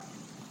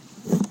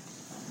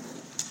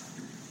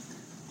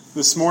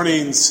This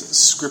morning's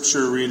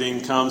scripture reading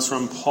comes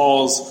from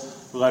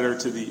Paul's letter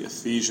to the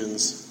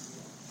Ephesians.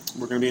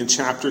 We're going to be in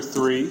chapter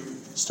 3,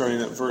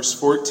 starting at verse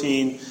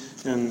 14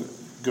 and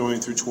going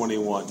through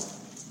 21.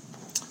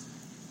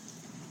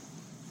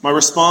 My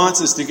response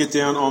is to get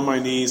down on my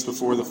knees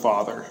before the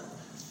Father,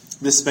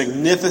 this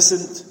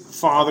magnificent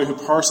Father who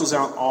parcels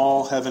out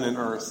all heaven and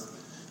earth.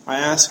 I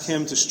ask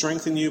him to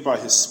strengthen you by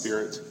his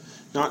Spirit,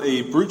 not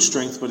a brute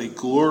strength, but a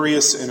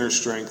glorious inner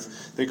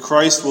strength, that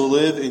Christ will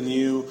live in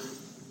you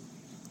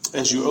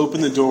as you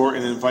open the door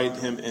and invite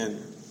him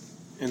in.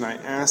 And I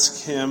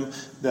ask him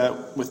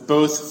that with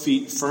both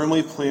feet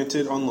firmly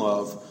planted on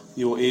love,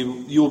 you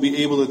will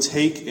be able to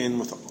take in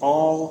with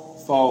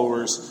all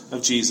followers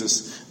of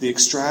Jesus the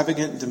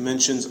extravagant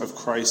dimensions of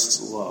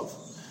Christ's love.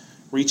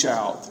 Reach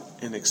out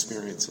and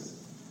experience it.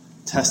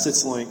 Test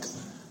its length,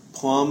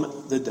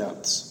 plumb the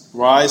depths,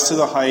 rise to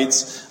the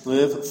heights,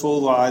 live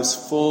full lives,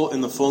 full in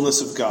the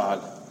fullness of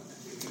God.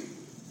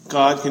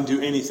 God can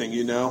do anything,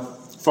 you know.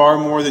 Far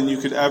more than you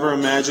could ever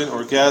imagine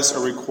or guess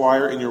or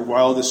require in your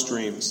wildest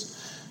dreams.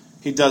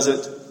 He does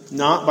it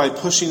not by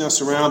pushing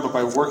us around, but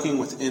by working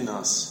within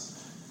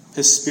us.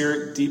 His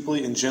Spirit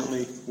deeply and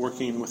gently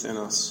working within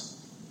us.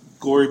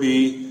 Glory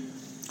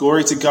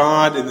to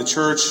God in the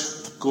church.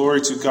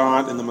 Glory to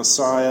God in the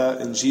Messiah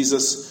and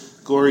Jesus.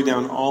 Glory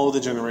down all the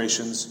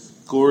generations.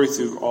 Glory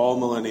through all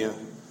millennia.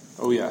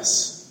 Oh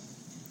yes.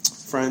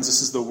 Friends,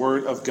 this is the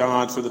word of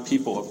God for the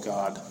people of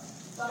God.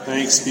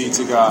 Thanks be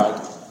to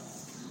God.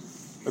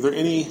 Are there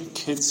any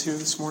kids here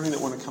this morning that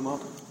want to come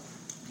up?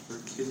 Or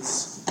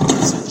kids'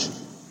 message?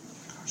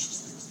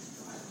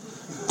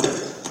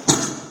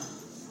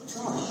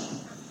 Gosh,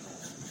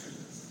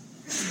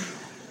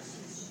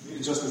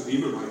 maybe Justin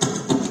Bieber might.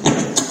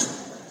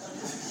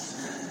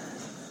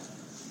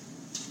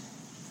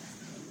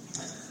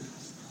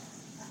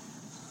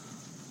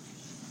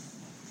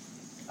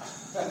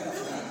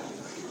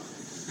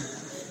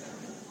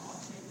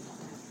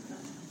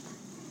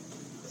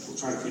 We'll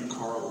try to keep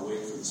Carl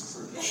awake for this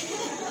fruit.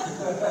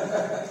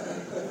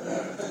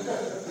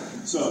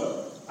 So,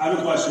 I have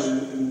a question,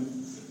 and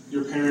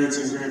your parents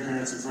and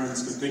grandparents and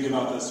friends can think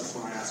about this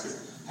when I ask it.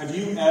 Have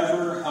you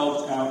ever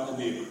helped out a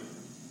neighbor?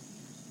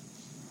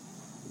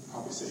 I'd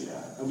probably say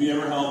yeah. Have you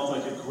ever helped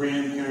like a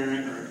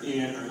grandparent or an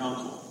aunt or an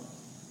uncle?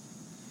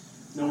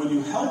 Now, when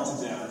you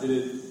helped them, did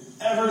it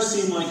ever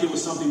seem like it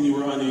was something you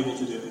were unable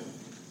to do?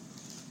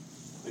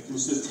 Like it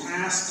was the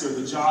task or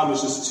the job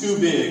was just too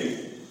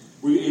big.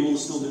 Were you able to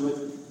still do it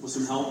with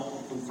some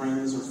help from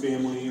friends or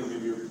family or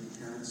maybe your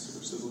parents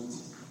or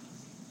siblings?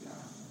 Yeah.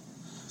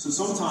 So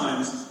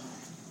sometimes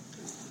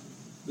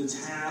the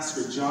task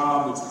or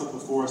job that's put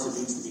before us that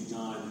needs to be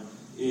done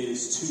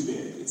is too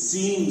big. It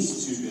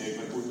seems too big,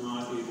 like we're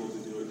not able to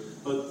do it.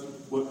 But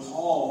what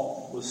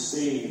Paul was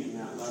saying in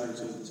that letter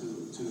to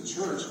the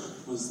church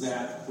was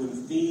that when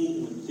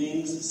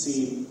things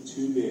seem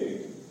too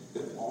big,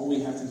 that all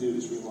we have to do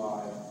is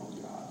rely on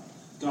God.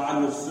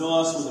 God will fill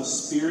us with a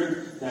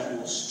spirit that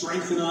will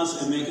strengthen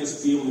us and make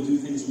us be able to do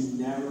things we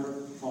never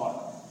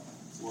thought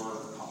were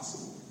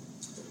possible.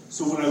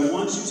 So what I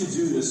want you to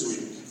do this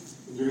week,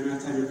 and you're going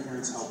to have your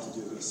parents' help to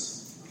do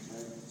this,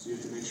 okay? So you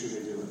have to make sure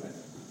they do it,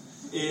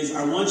 is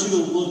I want you to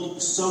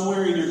look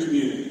somewhere in your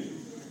community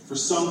for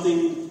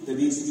something that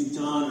needs to be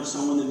done or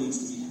someone that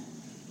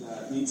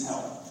needs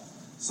help.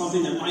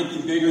 Something that might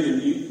be bigger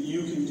than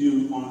you can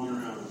do on your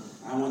own.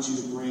 I want you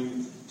to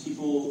bring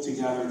people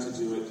together to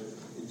do it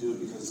and do it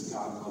because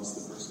God loves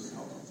the person you're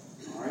helping.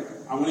 All right?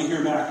 I want to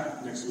hear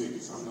back next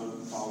week, so I'm going to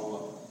follow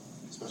up,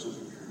 especially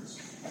with your parents.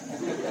 All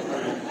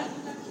right?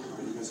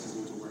 You guys can go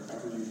to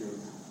wherever you go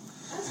now.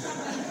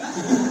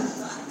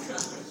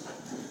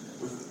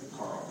 With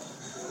Carl.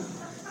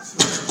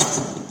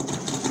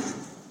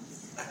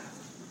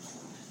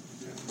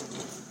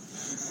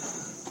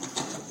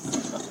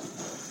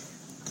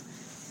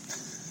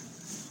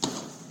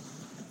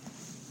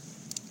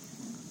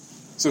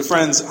 So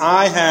friends,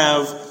 I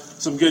have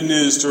some good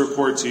news to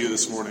report to you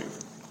this morning.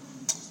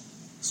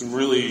 Some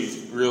really,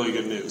 really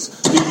good news.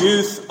 The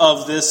youth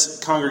of this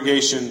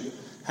congregation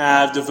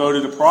have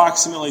devoted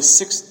approximately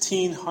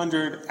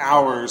 1,600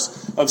 hours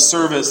of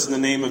service in the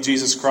name of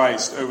Jesus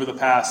Christ over the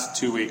past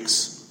 2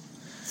 weeks.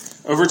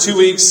 Over 2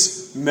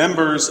 weeks,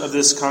 members of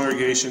this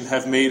congregation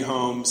have made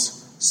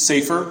homes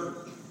safer,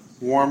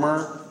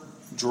 warmer,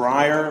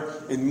 drier,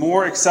 and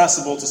more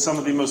accessible to some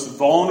of the most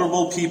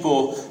vulnerable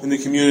people in the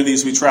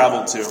communities we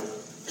traveled to.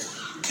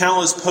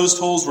 Countless post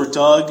holes were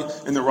dug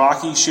in the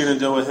rocky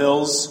Shenandoah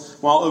Hills,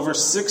 while over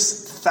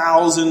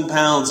 6,000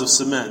 pounds of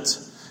cement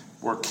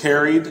were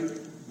carried,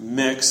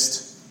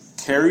 mixed,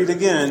 carried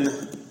again,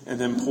 and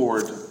then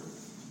poured.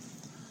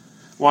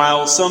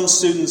 While some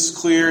students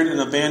cleared an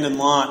abandoned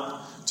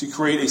lot to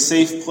create a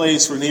safe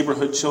place for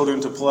neighborhood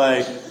children to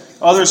play,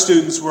 other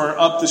students were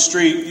up the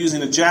street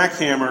using a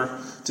jackhammer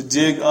to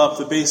dig up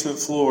the basement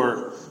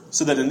floor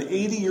so that an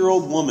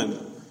 80-year-old woman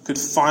could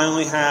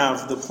finally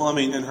have the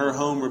plumbing in her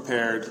home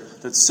repaired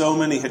that so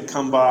many had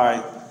come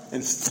by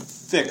and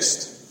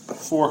fixed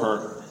for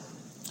her.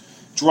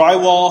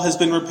 Drywall has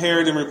been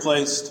repaired and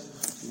replaced.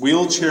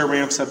 Wheelchair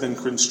ramps have been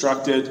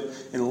constructed,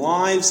 and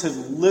lives have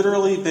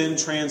literally been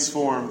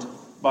transformed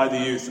by the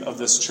youth of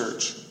this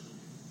church.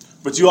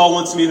 But you all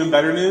want some even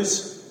better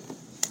news?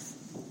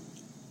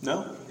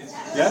 No?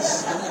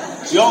 Yes?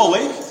 You all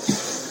awake?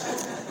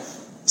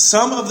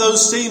 Some of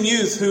those same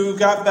youth who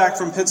got back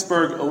from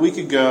Pittsburgh a week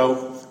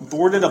ago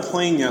boarded a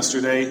plane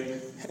yesterday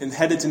and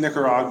headed to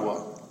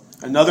Nicaragua.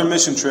 Another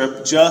mission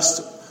trip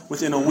just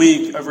within a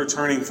week of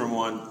returning from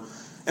one.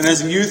 And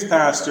as a youth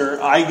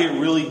pastor, I get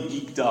really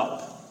geeked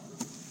up.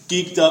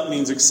 Geeked up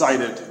means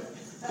excited,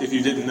 if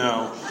you didn't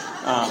know.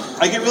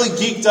 I get really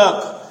geeked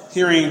up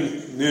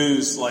hearing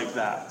news like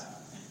that.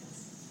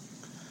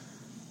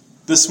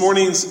 This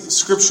morning's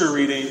scripture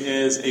reading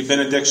is a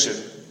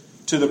benediction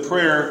to the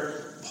prayer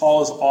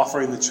Paul is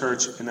offering the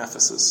church in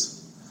Ephesus.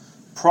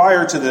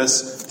 Prior to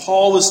this,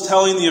 Paul was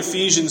telling the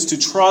Ephesians to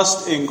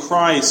trust in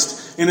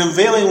Christ and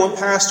unveiling what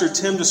Pastor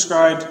Tim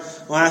described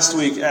last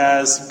week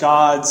as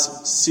God's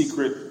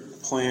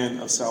secret plan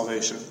of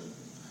salvation.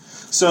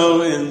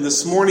 So in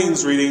this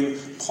morning's reading,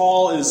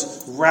 Paul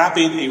is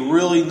wrapping a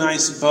really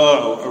nice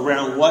bow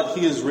around what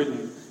he has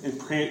written and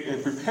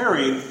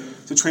preparing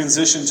to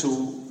transition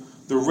to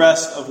the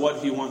rest of what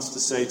he wants to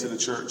say to the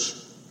church.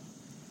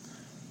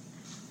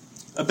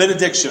 A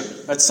benediction.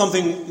 That's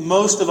something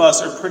most of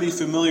us are pretty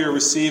familiar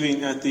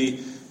receiving at the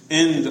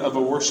end of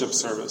a worship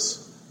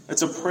service.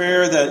 It's a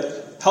prayer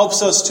that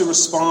helps us to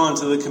respond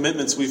to the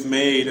commitments we've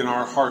made in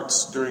our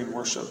hearts during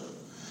worship.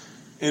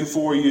 And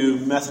for you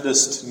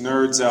Methodist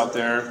nerds out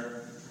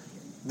there,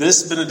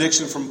 this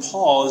benediction from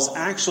Paul is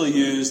actually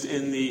used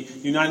in the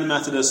United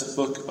Methodist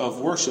Book of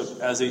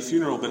Worship as a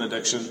funeral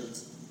benediction.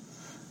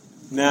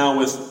 Now,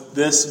 with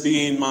this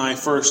being my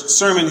first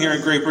sermon here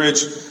at Great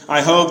Bridge,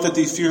 I hope that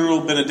the funeral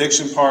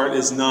benediction part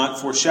is not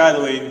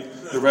foreshadowing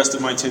the rest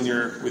of my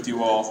tenure with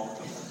you all.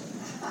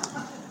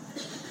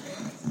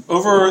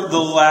 Over the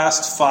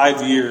last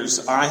 5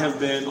 years, I have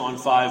been on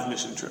 5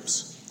 mission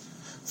trips.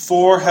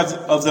 4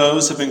 of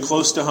those have been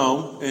close to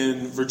home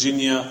in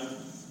Virginia,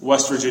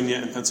 West Virginia,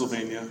 and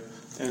Pennsylvania,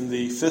 and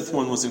the 5th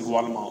one was in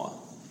Guatemala.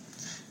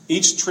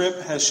 Each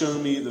trip has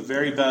shown me the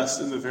very best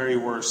and the very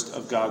worst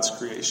of God's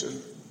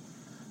creation.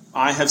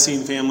 I have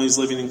seen families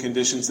living in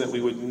conditions that we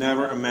would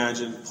never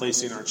imagine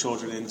placing our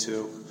children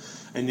into.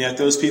 And yet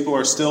those people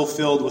are still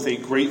filled with a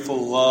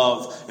grateful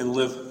love and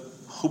live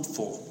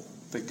hopeful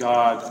that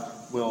God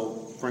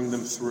will bring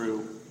them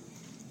through.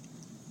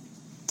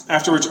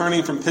 After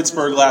returning from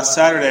Pittsburgh last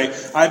Saturday,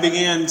 I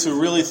began to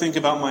really think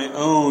about my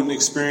own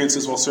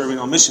experiences while serving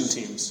on mission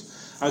teams.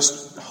 I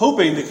was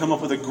hoping to come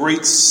up with a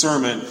great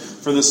sermon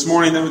for this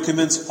morning that would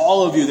convince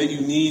all of you that you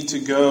need to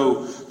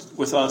go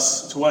with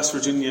us to West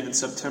Virginia in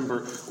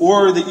September,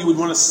 or that you would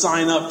want to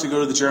sign up to go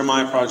to the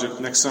Jeremiah Project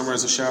next summer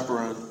as a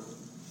chaperone.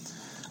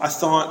 I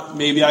thought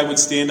maybe I would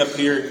stand up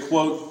here and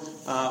quote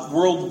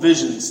World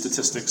Vision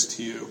statistics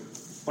to you,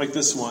 like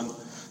this one,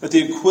 that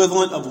the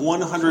equivalent of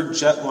 100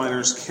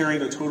 jetliners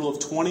carrying a total of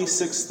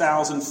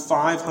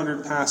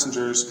 26,500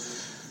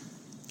 passengers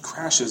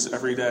crashes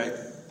every day.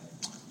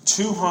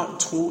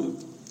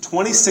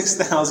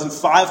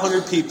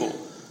 26,500 people,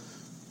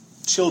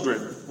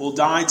 children, will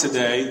die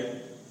today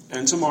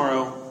and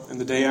tomorrow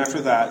and the day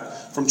after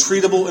that from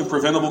treatable and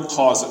preventable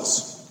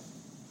causes.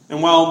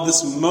 And while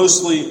this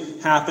mostly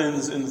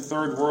happens in the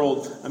third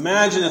world,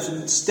 imagine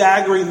if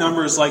staggering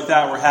numbers like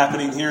that were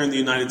happening here in the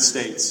United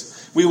States.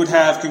 We would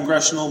have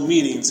congressional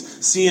meetings.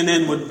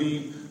 CNN would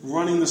be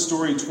running the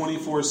story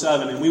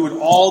 24/7, and we would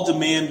all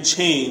demand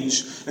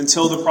change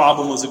until the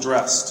problem was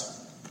addressed.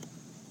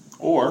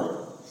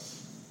 Or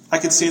I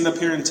could stand up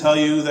here and tell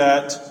you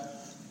that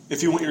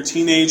if you want your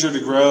teenager to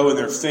grow in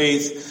their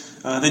faith,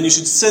 then you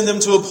should send them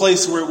to a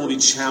place where it will be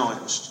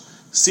challenged.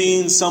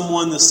 Seeing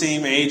someone the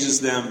same age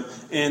as them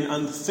in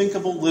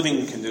unthinkable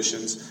living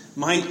conditions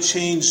might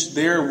change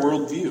their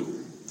worldview.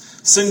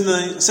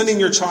 Sending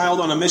your child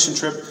on a mission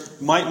trip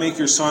might make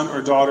your son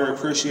or daughter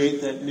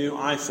appreciate that new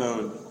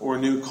iPhone or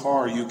new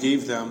car you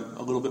gave them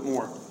a little bit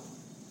more.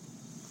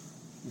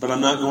 But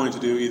I'm not going to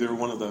do either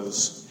one of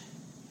those.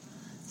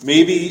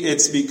 Maybe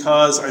it's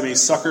because I'm a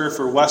sucker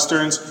for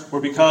Westerns,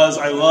 or because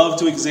I love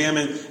to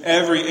examine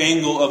every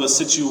angle of a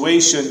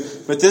situation.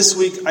 But this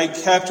week I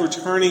kept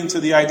returning to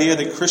the idea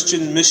that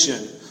Christian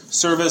mission,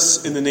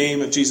 service in the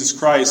name of Jesus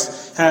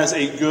Christ, has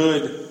a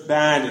good,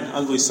 bad, and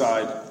ugly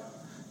side.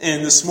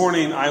 And this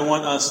morning I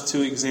want us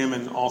to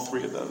examine all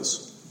 3 of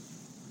those.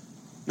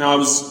 Now, I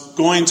was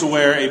going to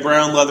wear a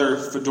brown leather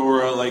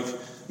fedora like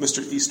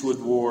Mr. Eastwood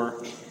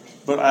wore,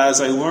 but as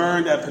I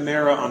learned at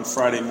Panera on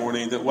Friday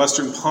morning that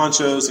Western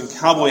ponchos and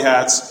cowboy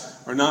hats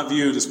are not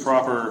viewed as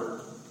proper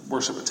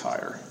worship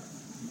attire.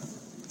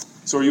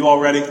 So are you all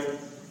ready?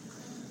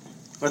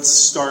 Let's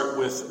start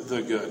with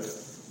the good.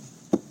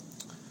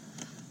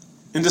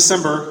 In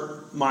December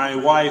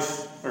of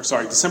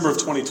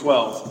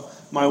 2012,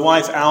 my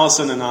wife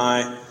Allison and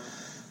I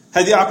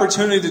had the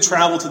opportunity to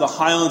travel to the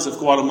highlands of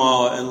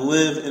Guatemala and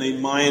live in a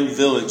Mayan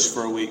village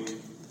for a week.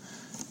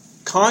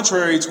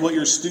 Contrary to what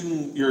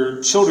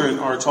your children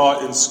are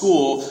taught in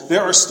school,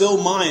 there are still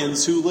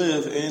Mayans who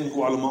live in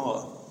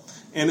Guatemala.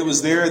 And it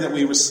was there that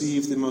we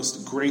received the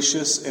most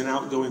gracious and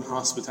outgoing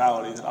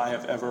hospitality that I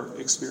have ever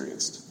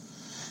experienced.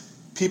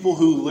 People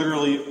who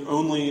literally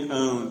only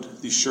owned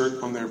the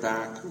shirt on their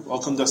back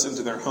welcomed us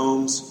into their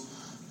homes,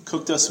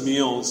 cooked us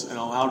meals, and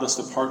allowed us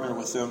to partner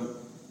with them,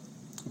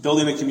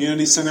 building a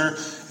community center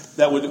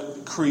that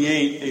would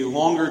create a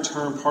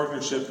longer-term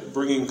partnership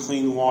bringing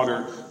clean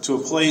water to a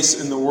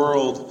place in the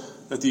world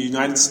that the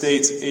United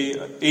States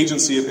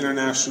Agency of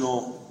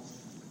International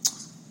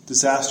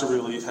Disaster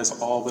Relief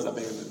has all but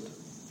abandoned.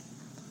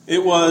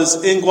 It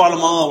was in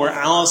Guatemala where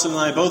Allison and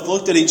I both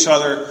looked at each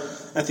other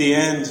at the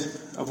end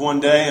of one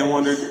day and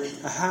wondered,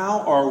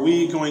 how are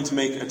we going to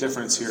make a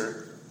difference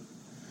here?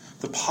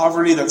 The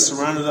poverty that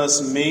surrounded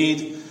us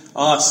made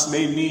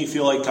me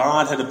feel like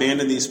God had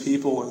abandoned these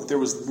people and there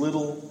was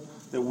little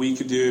that we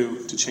could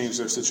do to change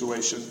their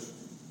situation.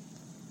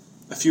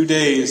 A few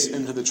days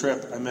into the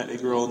trip, I met a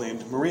girl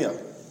named Maria.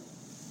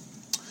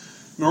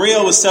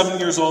 Maria was 7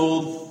 years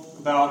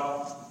old,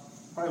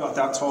 probably about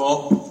that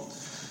tall.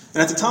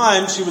 And at the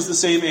time, she was the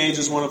same age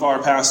as one of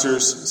our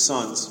pastor's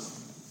sons.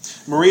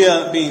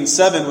 Maria, being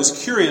 7,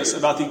 was curious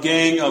about the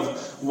gang of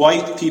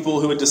white people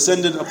who had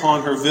descended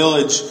upon her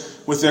village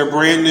with their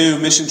brand new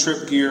mission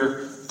trip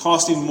gear,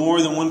 costing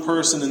more than one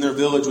person in their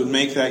village would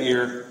make that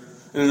year,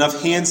 and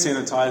enough hand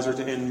sanitizer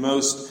to end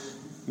most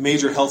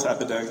major health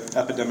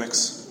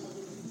epidemics.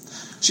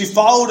 She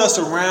followed us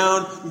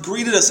around,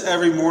 greeted us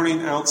every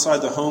morning outside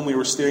the home we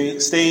were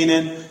staying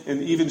in,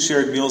 and even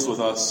shared meals with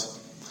us.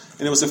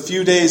 And it was a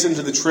few days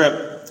into the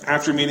trip,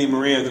 after meeting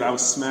Maria, that I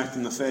was smacked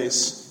in the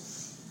face.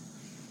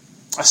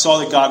 I saw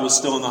that God was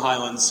still in the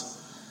highlands.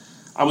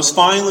 I was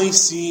finally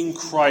seeing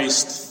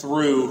Christ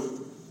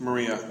through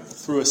Maria,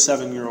 through a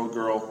 7-year-old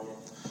girl.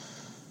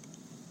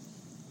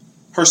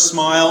 Her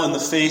smile in the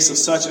face of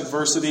such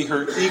adversity,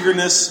 her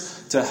eagerness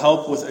to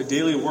help with a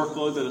daily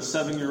workload that a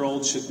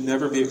 7-year-old should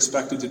never be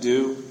expected to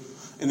do,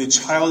 and the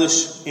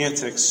childish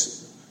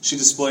antics she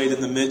displayed in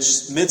the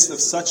midst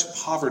of such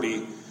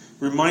poverty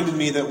reminded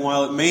me that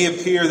while it may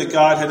appear that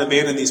God had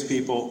abandoned these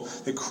people,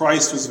 that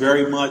Christ was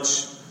very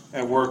much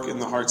at work in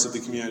the hearts of the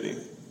community.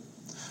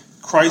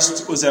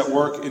 Christ was at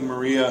work in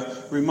Maria,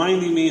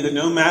 reminding me that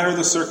no matter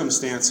the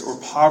circumstance or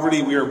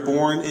poverty we are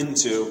born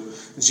into,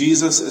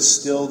 Jesus is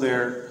still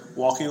there,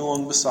 walking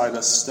along beside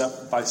us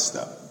step by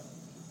step.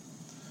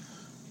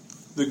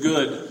 The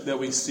good that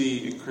we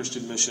see in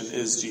Christian mission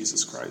is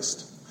Jesus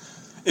Christ.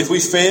 If we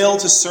fail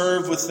to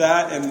serve with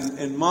that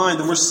in mind,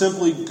 then we're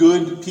simply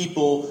good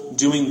people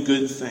doing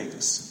good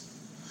things.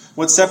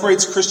 What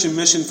separates Christian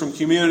mission from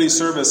community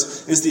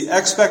service is the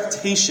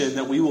expectation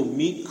that we will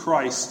meet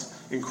Christ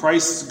and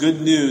Christ's good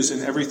news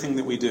in everything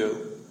that we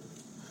do.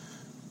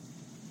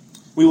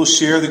 We will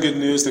share the good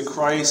news that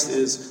Christ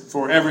is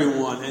for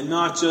everyone, and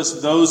not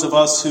just those of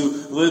us who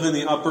live in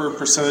the upper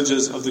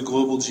percentages of the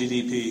global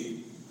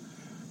GDP.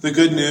 The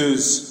good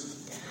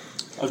news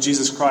of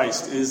Jesus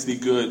Christ is the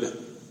good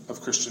of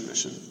Christian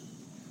mission.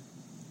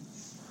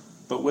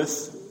 But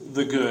with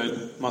the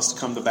good must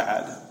come the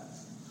bad.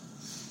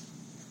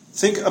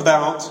 Think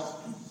about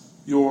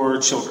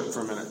your children for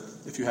a minute,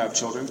 if you have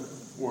children,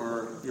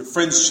 or your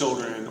friends'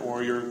 children,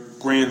 or your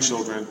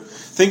grandchildren.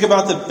 Think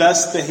about the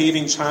best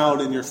behaving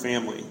child in your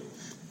family.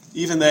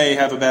 Even they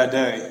have a bad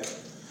day.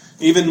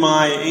 Even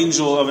my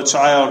angel of a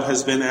child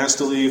has been asked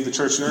to leave the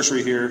church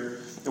nursery here,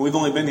 and we've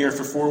only been here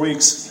for 4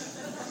 weeks.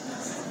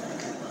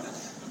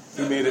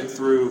 He made it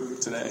through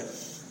today.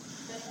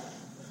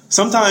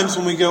 Sometimes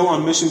when we go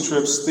on mission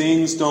trips,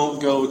 things don't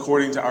go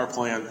according to our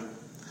plan.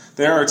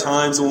 There are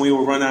times when we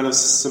will run out of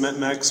cement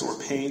mix or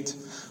paint,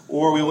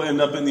 or we will end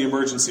up in the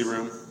emergency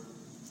room.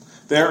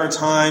 There are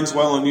times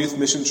while on youth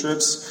mission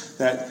trips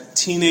that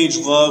teenage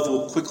love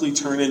will quickly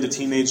turn into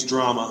teenage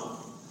drama.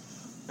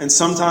 And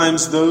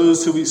sometimes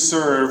those who we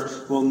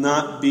serve will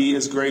not be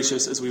as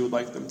gracious as we would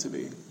like them to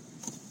be.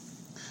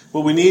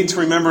 What we need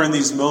to remember in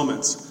these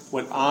moments,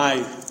 what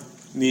I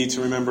need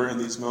to remember in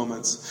these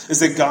moments,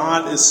 is that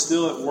God is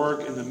still at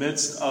work in the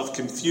midst of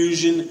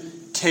confusion,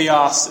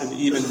 chaos, and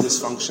even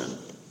dysfunction.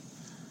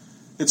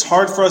 It's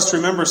hard for us to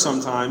remember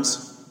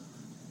sometimes,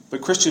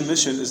 but Christian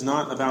mission is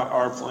not about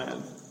our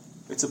plan.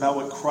 It's about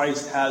what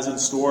Christ has in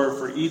store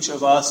for each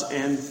of us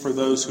and for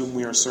those whom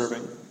we are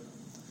serving.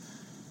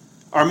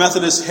 Our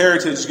Methodist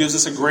heritage gives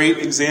us a great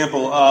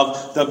example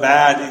of the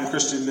bad in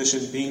Christian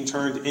mission being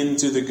turned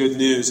into the good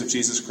news of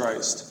Jesus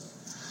Christ.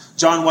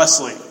 John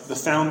Wesley, the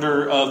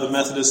founder of the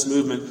Methodist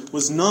movement,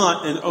 was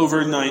not an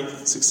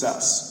overnight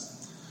success.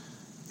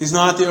 He's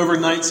not the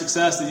overnight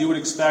success that you would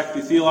expect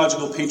the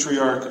theological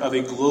patriarch of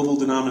a global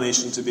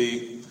denomination to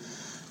be.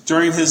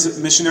 During his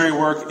missionary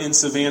work in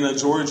Savannah,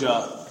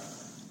 Georgia,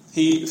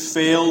 he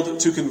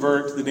failed to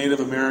convert the Native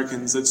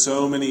Americans that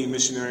so many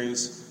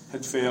missionaries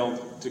had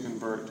failed to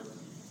convert.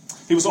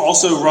 He was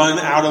also run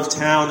out of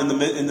town in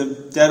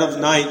the dead of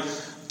night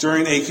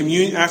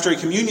after a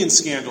communion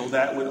scandal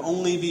that would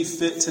only be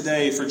fit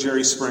today for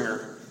Jerry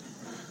Springer.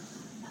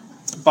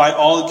 By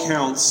all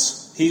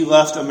accounts, he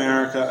left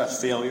America a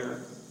failure,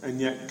 and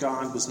yet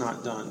God was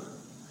not done.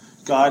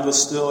 God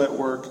was still at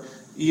work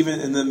even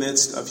in the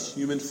midst of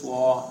human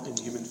flaw and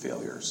human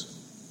failures.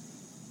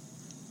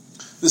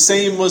 The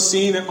same was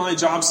seen at my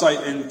job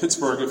site in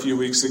Pittsburgh a few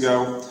weeks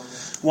ago.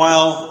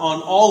 While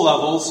on all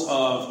levels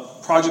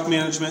of project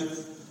management,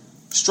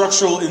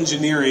 structural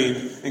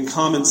engineering, and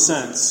common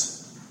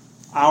sense,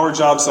 our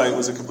job site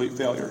was a complete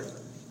failure.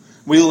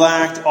 We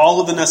lacked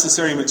all of the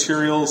necessary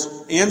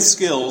materials and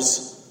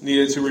skills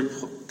needed to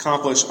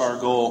accomplish our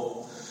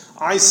goal.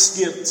 I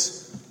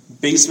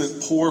skipped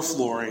basement floor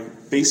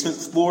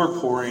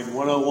pouring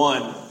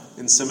 101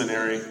 in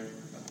seminary.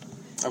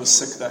 I was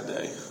sick that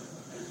day.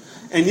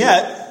 And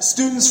yet,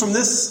 students from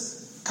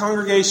this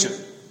congregation,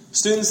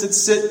 students that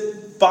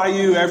sit by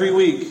you every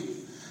week,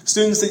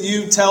 students that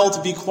you tell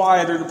to be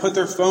quiet or to put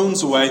their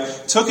phones away,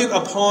 took it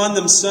upon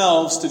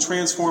themselves to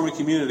transform a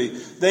community.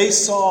 They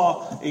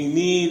saw a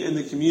need in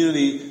the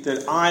community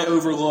that I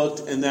overlooked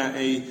and that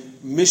a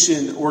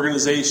mission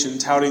organization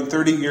touting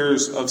 30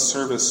 years of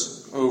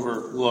service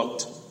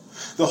overlooked.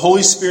 The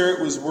Holy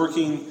Spirit was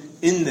working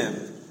in them,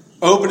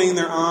 opening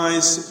their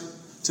eyes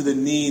to the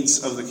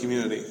needs of the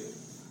community.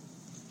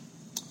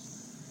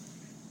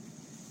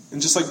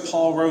 And just like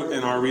Paul wrote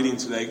in our reading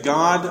today,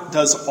 God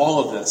does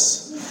all of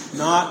this,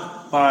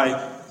 not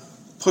by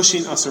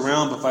pushing us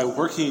around, but by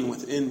working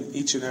within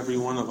each and every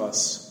one of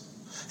us.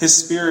 His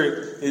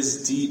Spirit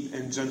is deep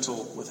and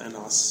gentle within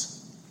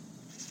us.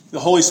 The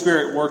Holy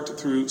Spirit worked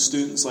through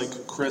students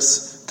like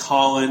Chris,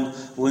 Colin,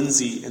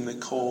 Lindsay, and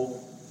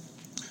Nicole.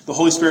 The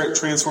Holy Spirit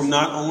transformed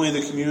not only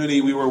the community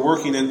we were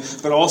working in,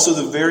 but also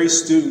the very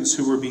students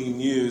who were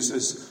being used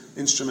as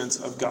instruments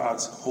of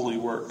God's holy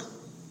work.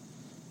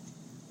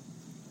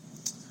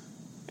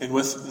 And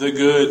with the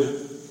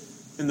good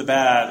and the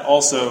bad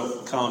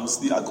also comes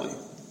the ugly.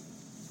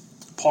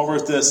 Paul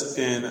wrote this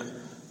in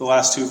the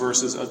last 2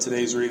 verses of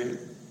today's reading.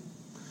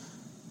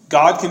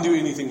 God can do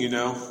anything, you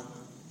know,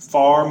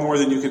 far more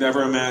than you could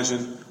ever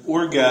imagine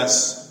or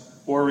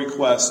guess or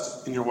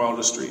request in your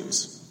wildest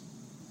dreams.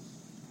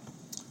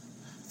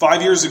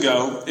 5 years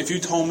ago, if you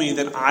told me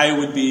that I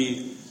would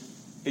be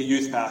a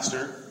youth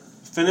pastor,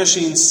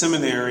 finishing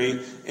seminary,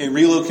 and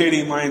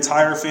relocating my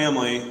entire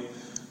family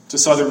to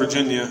Southern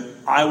Virginia,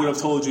 I would have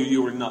told you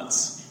you were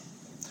nuts.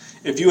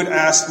 If you had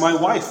asked my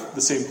wife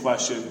the same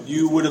question,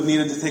 you would have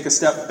needed to take a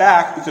step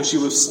back because she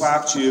would have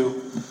slapped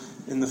you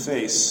in the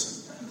face.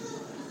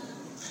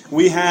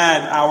 We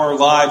had our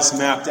lives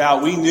mapped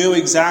out. We knew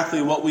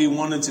exactly what we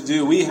wanted to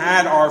do. We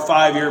had our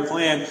 5-year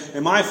plan,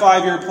 and my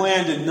 5-year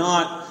plan did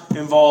not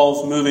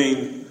involve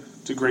moving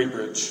to Great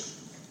Bridge.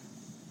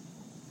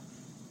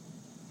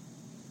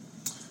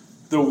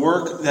 The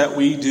work that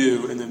we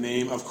do in the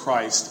name of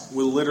Christ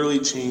will literally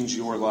change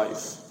your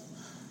life.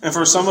 And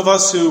for some of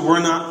us who were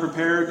not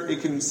prepared,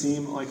 it can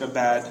seem like a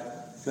bad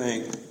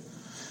thing.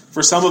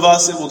 For some of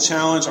us, it will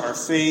challenge our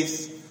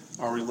faith,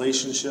 our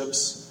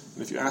relationships.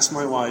 And if you ask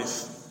my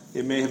wife,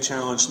 it may have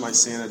challenged my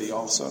sanity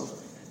also.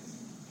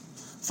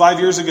 5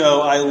 years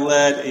ago, I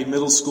led a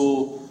middle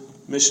school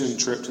mission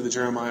trip to the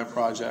Jeremiah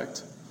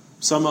Project.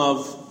 Some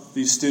of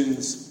these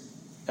students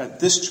at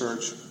this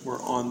church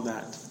were on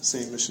that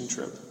same mission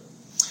trip.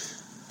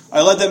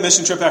 I led that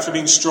mission trip after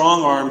being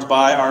strong-armed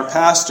by our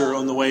pastor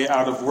on the way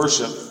out of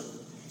worship.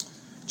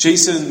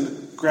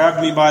 Jason grabbed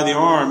me by the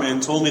arm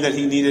and told me that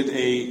he needed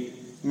a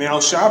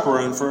male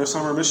chaperone for a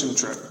summer mission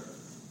trip.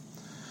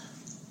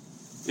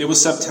 It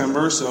was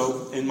September,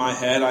 so in my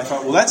head I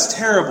thought, well, that's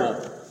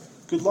terrible.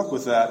 Good luck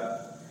with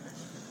that.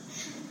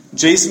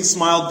 Jason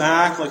smiled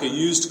back like a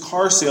used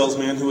car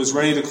salesman who was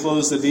ready to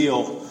close the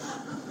deal,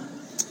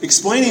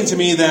 explaining to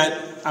me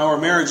that our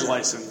marriage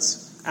license,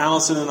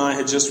 Allison and I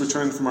had just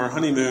returned from our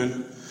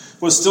honeymoon,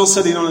 was still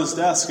sitting on his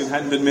desk and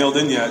hadn't been mailed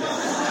in yet.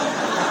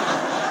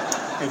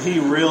 And he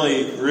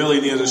really,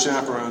 really needed a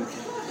chaperone.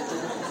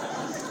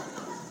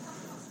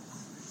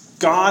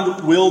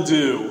 God will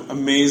do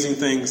amazing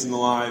things in the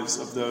lives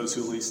of those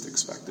who least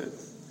expect it.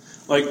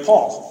 Like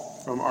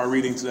Paul from our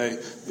reading today.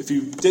 If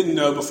you didn't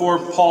know, before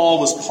Paul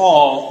was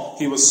Paul,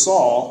 he was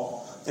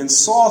Saul. And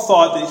Saul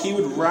thought that he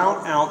would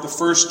rout out the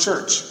first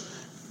church,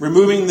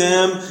 removing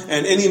them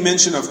and any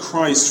mention of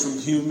Christ from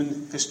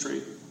human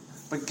history.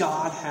 But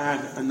God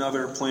had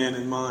another plan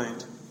in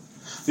mind.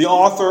 The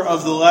author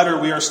of the letter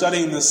we are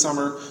studying this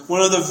summer,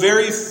 one of the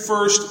very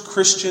first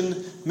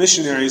Christian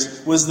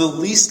missionaries, was the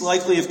least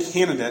likely of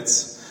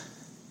candidates.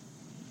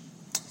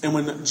 And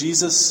when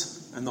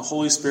Jesus and the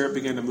Holy Spirit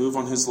began to move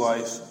on his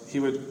life, he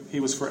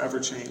was forever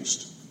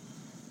changed.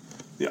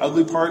 The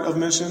ugly part of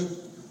mission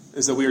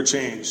is that we are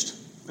changed,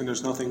 and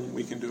there's nothing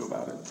we can do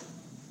about it.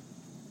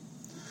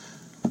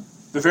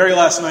 The very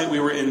last night we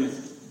were in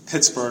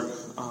Pittsburgh,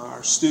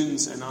 our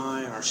students and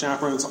I and our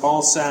chaperones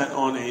all sat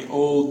on an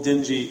old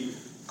dingy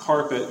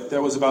carpet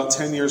that was about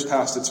 10 years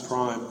past its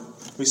prime.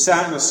 We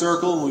sat in a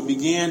circle and we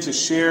began to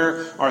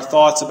share our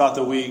thoughts about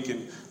the week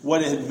and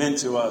what it had meant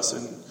to us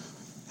and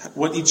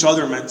what each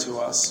other meant to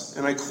us.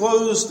 And I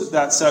closed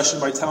that session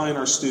by telling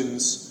our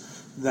students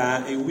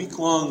that a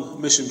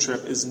week-long mission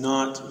trip is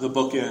not the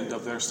bookend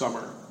of their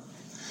summer.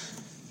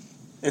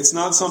 It's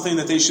not something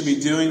that they should be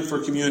doing for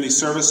community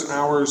service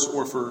hours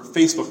or for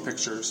Facebook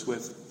pictures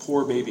with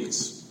poor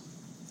babies.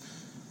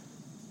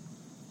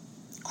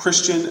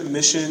 Christian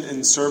mission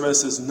and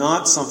service is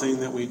not something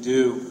that we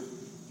do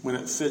when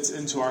it fits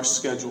into our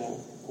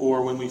schedule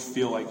or when we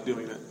feel like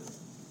doing it.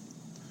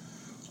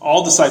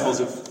 All disciples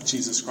of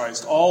Jesus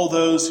Christ, all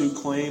those who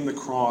claim the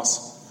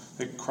cross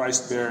that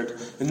Christ bared,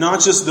 and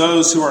not just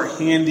those who are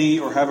handy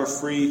or have a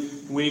free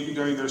week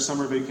during their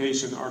summer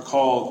vacation, are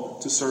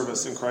called to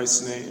service in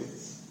Christ's name.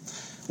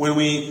 When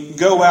we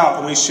go out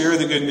and we share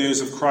the good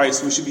news of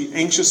Christ, we should be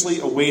anxiously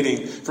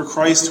awaiting for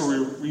Christ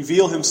to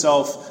reveal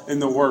himself in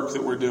the work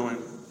that we're doing.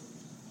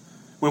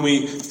 When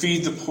we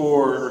feed the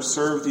poor or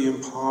serve the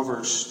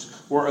impoverished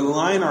or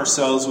align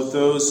ourselves with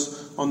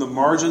those on the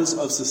margins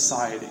of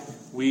society,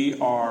 we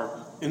are,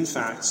 in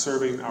fact,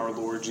 serving our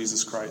Lord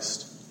Jesus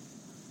Christ.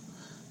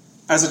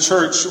 As a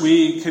church,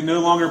 we can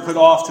no longer put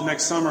off to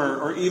next summer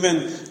or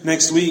even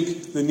next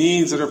week the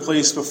needs that are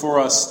placed before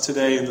us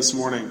today and this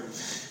morning.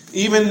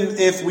 Even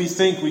if we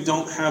think we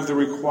don't have the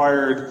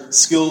required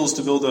skills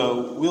to build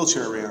a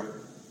wheelchair ramp,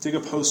 dig a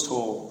post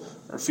hole,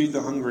 or feed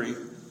the hungry,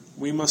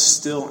 we must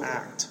still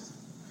act.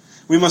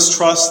 We must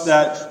trust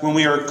that when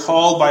we are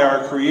called by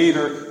our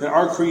Creator, that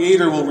our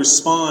Creator will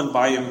respond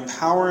by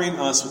empowering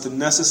us with the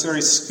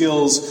necessary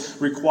skills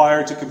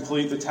required to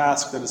complete the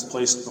task that is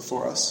placed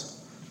before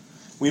us.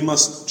 We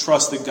must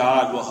trust that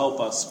God will help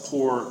us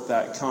pour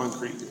that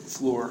concrete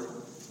floor.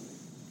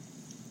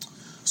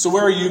 So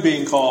where are you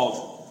being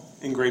called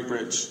in Great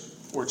Bridge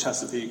or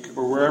Chesapeake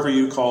or wherever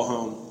you call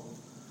home?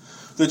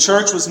 The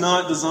church was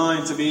not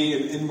designed to be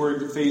an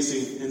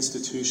inward-facing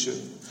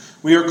institution.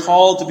 We are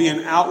called to be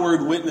an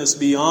outward witness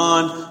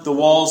beyond the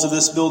walls of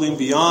this building,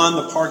 beyond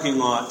the parking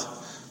lot.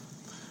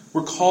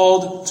 We're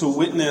called to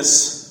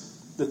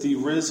witness that the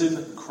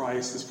risen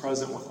Christ is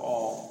present with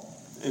all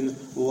and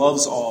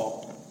loves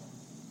all.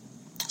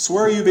 So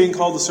where are you being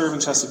called to serve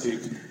in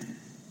Chesapeake?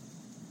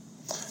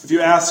 If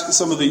you ask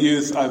some of the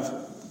youth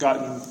I've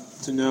gotten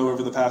to know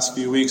over the past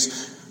few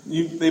weeks,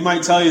 they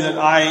might tell you that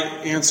I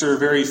answer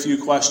very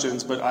few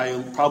questions, but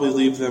I probably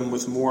leave them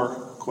with more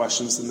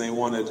questions than they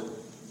wanted.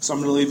 So I'm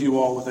going to leave you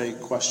all with a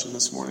question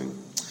this morning.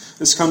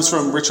 This comes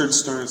from Richard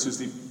Stearns, who's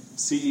the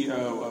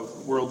CEO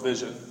of World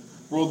Vision.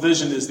 World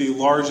Vision is the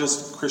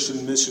largest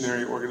Christian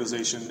missionary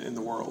organization in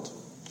the world.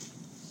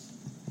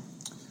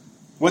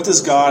 What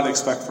does God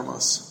expect from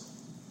us?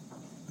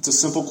 It's a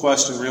simple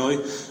question, really,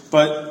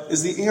 but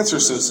is the answer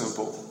so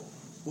simple?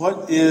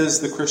 What is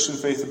the Christian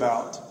faith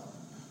about?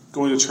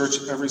 Going to church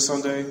every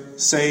Sunday,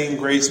 saying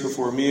grace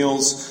before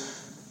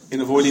meals,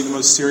 and avoiding the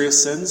most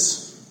serious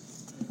sins?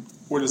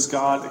 Or does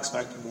God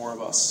expect more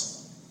of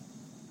us?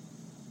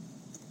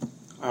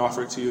 I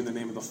offer it to you in the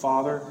name of the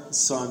Father, the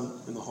Son,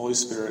 and the Holy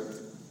Spirit.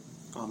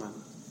 Amen.